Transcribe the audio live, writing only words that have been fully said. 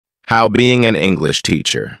How being an English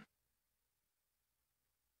teacher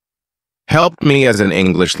helped me as an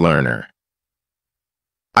English learner.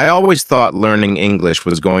 I always thought learning English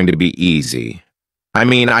was going to be easy.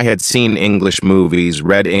 I had seen English movies,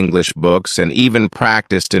 read English books, and even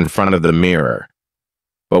practiced in front of the mirror.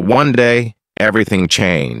 But one day, everything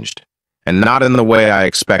changed, and not in the way I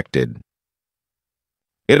expected.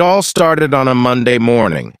 It all started on a Monday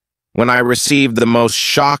morning, when I received the most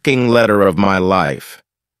shocking letter of my life.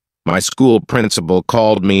 My school principal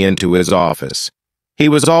called me into his office. He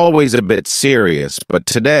was always a bit serious, but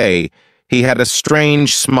today he had a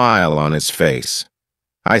strange smile on his face.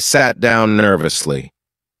 I sat down nervously.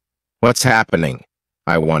 "What's happening?"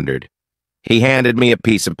 I wondered. He handed me a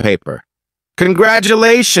piece of paper.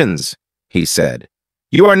 "Congratulations," he said.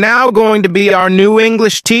 "You are now going to be our new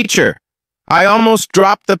English teacher." I almost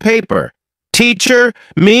dropped the paper. Teacher?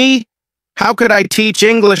 Me? How could I teach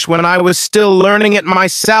English when I was still learning it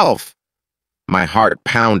myself? My heart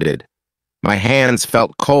pounded. My hands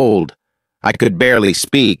felt cold. I could barely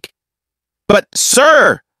speak. "But,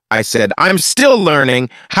 sir," I said, "I'm still learning.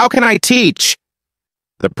 How can I teach?"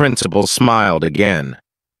 The principal smiled again.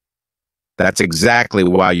 "That's exactly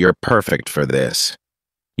why you're perfect for this.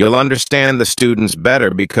 You'll understand the students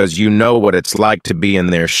better because you know what it's like to be in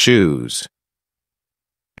their shoes."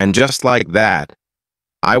 And just like that,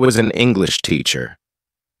 I was an English teacher.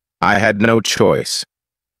 I had no choice.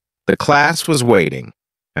 The class was waiting,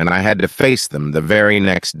 and I had to face them the very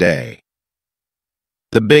next day.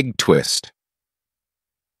 The big twist.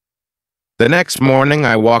 The next morning,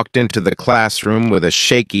 I walked into the classroom with a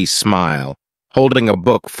shaky smile, holding a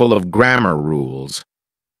book full of grammar rules.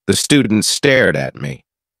 The students stared at me.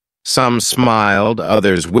 Some smiled,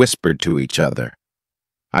 others whispered to each other.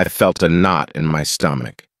 I felt a knot in my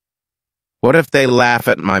stomach. What if they laugh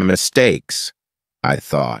at my mistakes? I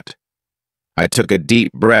thought. I took a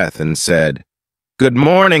deep breath and said, "Good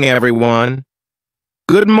morning, everyone."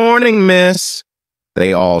 "Good morning, miss,"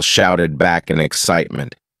 they all shouted back in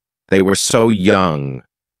excitement. They were so young,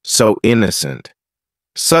 so innocent.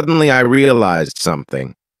 Suddenly I realized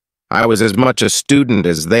something. I was as much a student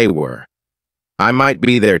as they were. I might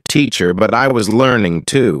be their teacher, but I was learning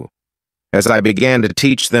too. As I began to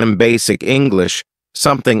teach them basic English,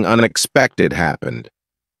 something unexpected happened.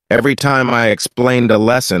 Every time I explained a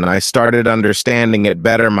lesson, I started understanding it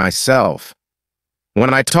better myself.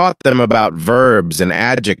 When I taught them about verbs and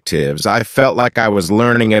adjectives, I felt like I was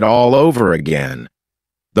learning it all over again.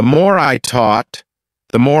 The more I taught,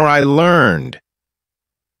 the more I learned.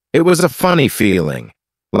 It was a funny feeling,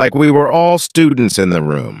 like we were all students in the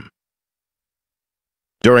room.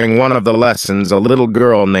 During one of the lessons, a little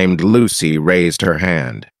girl named Lucy raised her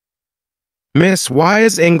hand. "Miss, why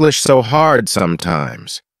is English so hard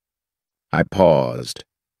sometimes?" I paused.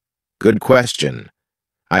 Good question.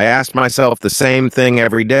 I asked myself the same thing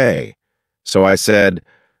every day. So I said,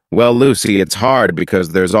 "Well, Lucy, it's hard because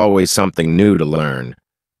there's always something new to learn.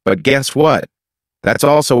 But guess what? That's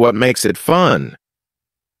also what makes it fun."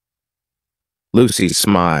 Lucy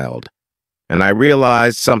smiled, and I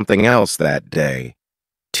realized something else that day.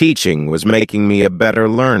 Teaching was making me a better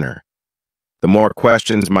learner. The more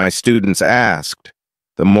questions my students asked,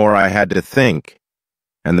 the more I had to think,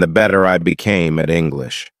 and the better I became at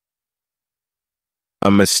English.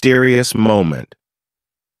 A mysterious moment.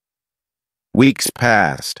 Weeks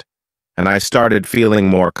passed, and I started feeling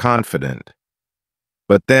more confident.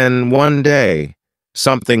 But then, one day,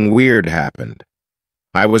 something weird happened.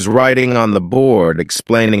 I was writing on the board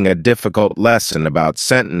explaining a difficult lesson about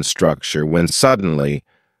sentence structure when suddenly,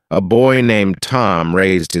 a boy named Tom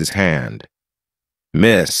raised his hand.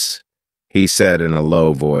 "Miss," he said in a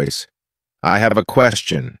low voice, "I have a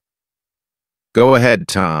question." "Go ahead,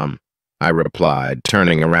 Tom," I replied,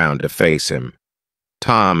 turning around to face him.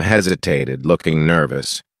 Tom hesitated, looking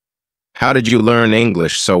nervous. "How did you learn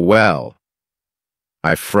English so well?"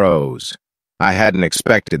 I froze. I hadn't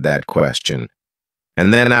expected that question.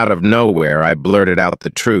 And then out of nowhere, I blurted out the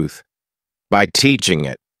truth. "By teaching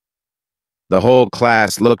it." The whole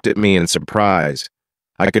class looked at me in surprise.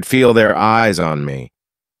 I could feel their eyes on me.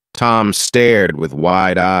 Tom stared with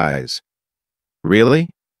wide eyes. "Really?"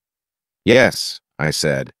 "Yes," I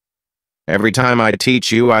said. "Every time I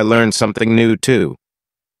teach you, I learn something new too.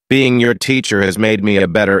 Being your teacher has made me a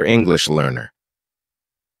better English learner."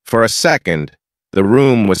 For a second, the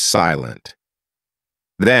room was silent.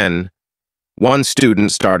 Then, one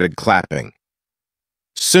student started clapping.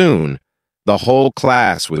 Soon, the whole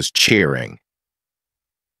class was cheering.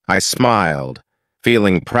 I smiled,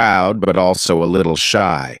 feeling proud but also a little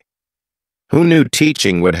shy. Who knew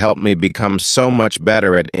teaching would help me become so much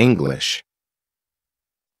better at English?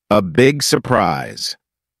 A big surprise.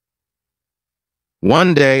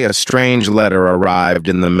 One day, a strange letter arrived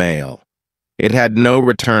in the mail. It had no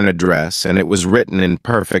return address, and it was written in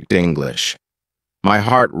perfect English. My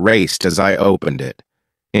heart raced as I opened it.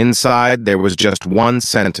 Inside, there was just one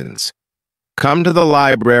sentence. "Come to the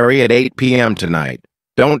library at 8 p.m. tonight.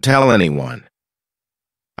 Don't tell anyone."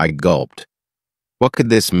 I gulped. What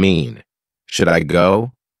could this mean? Should I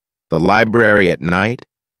go? The library at night?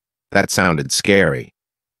 That sounded scary.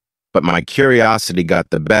 But my curiosity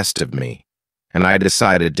got the best of me, and I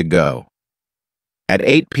decided to go. At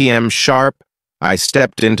 8 p.m. sharp, I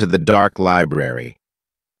stepped into the dark library.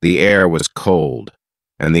 The air was cold,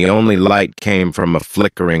 and the only light came from a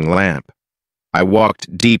flickering lamp. I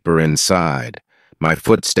walked deeper inside, my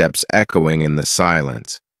footsteps echoing in the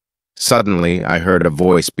silence. Suddenly, I heard a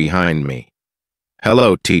voice behind me.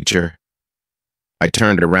 "Hello, teacher." I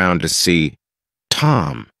turned around to see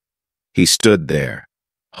Tom. He stood there,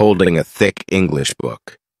 holding a thick English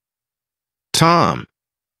book. "Tom,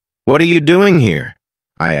 what are you doing here?"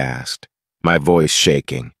 I asked, my voice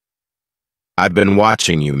shaking. "I've been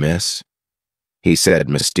watching you, miss," he said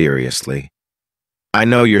mysteriously. "I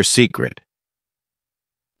know your secret."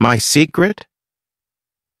 My secret?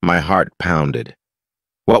 My heart pounded.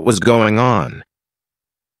 What was going on?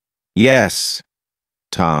 "Yes,"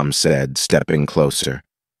 Tom said, stepping closer.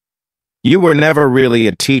 "You were never really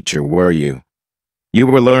a teacher, were you? You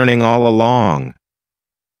were learning all along."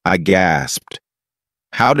 I gasped.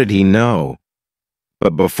 How did he know?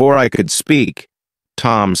 But before I could speak,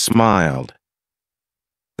 Tom smiled.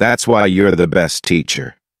 "That's why you're the best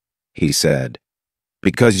teacher," he said.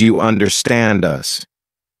 "Because you understand us.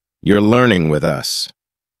 You're learning with us."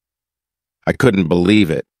 I couldn't believe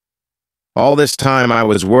it. All this time I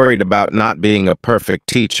was worried about not being a perfect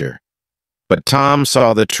teacher. But Tom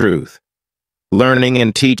saw the truth. Learning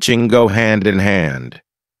and teaching go hand in hand.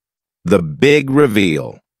 The big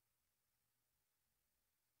reveal.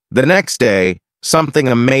 The next day, something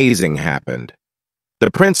amazing happened.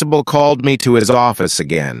 The principal called me to his office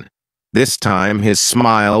again. This time, his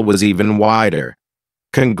smile was even wider.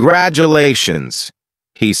 "Congratulations,"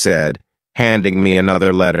 he said, handing me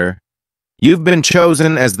another letter. "You've been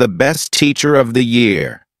chosen as the best teacher of the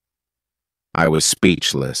year." I was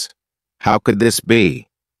speechless. How could this be?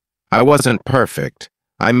 I wasn't perfect.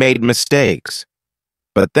 I made mistakes.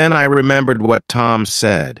 But then I remembered what Tom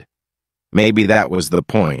said. Maybe that was the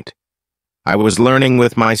point. I was learning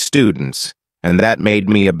with my students, and that made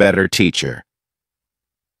me a better teacher.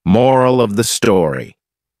 Moral of the story.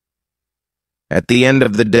 At the end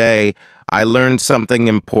of the day, I learned something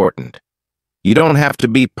important. You don't have to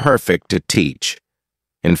be perfect to teach.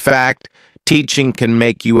 In fact, teaching can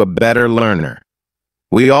make you a better learner.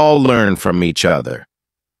 We all learn from each other.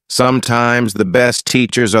 Sometimes the best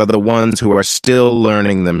teachers are the ones who are still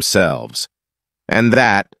learning themselves. And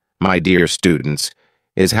that, my dear students,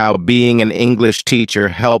 is how being an English teacher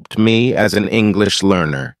helped me as an English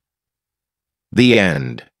learner. The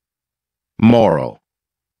end. Moral.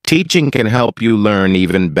 Teaching can help you learn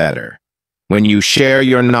even better. When you share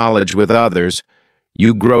your knowledge with others,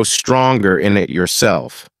 you grow stronger in it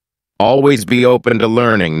yourself. Always be open to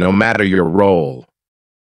learning, no matter your role.